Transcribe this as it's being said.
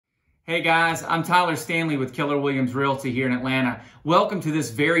Hey guys, I'm Tyler Stanley with Keller Williams Realty here in Atlanta. Welcome to this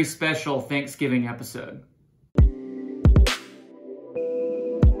very special Thanksgiving episode.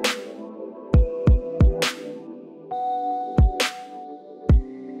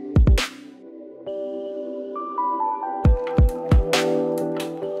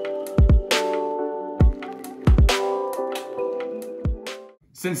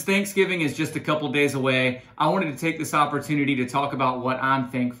 Since Thanksgiving is just a couple days away, I wanted to take this opportunity to talk about what I'm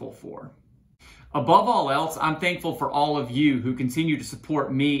thankful for. Above all else, I'm thankful for all of you who continue to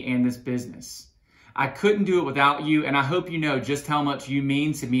support me and this business. I couldn't do it without you, and I hope you know just how much you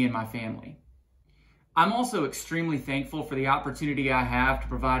mean to me and my family. I'm also extremely thankful for the opportunity I have to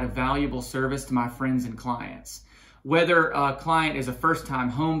provide a valuable service to my friends and clients. Whether a client is a first-time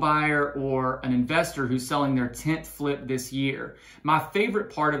home buyer or an investor who's selling their 10th flip this year, my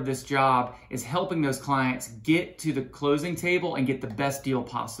favorite part of this job is helping those clients get to the closing table and get the best deal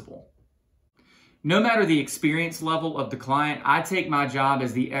possible. No matter the experience level of the client, I take my job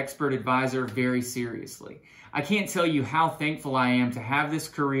as the expert advisor very seriously. I can't tell you how thankful I am to have this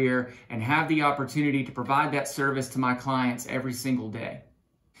career and have the opportunity to provide that service to my clients every single day.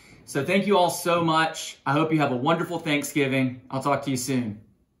 So thank you all so much. I hope you have a wonderful Thanksgiving. I'll talk to you soon.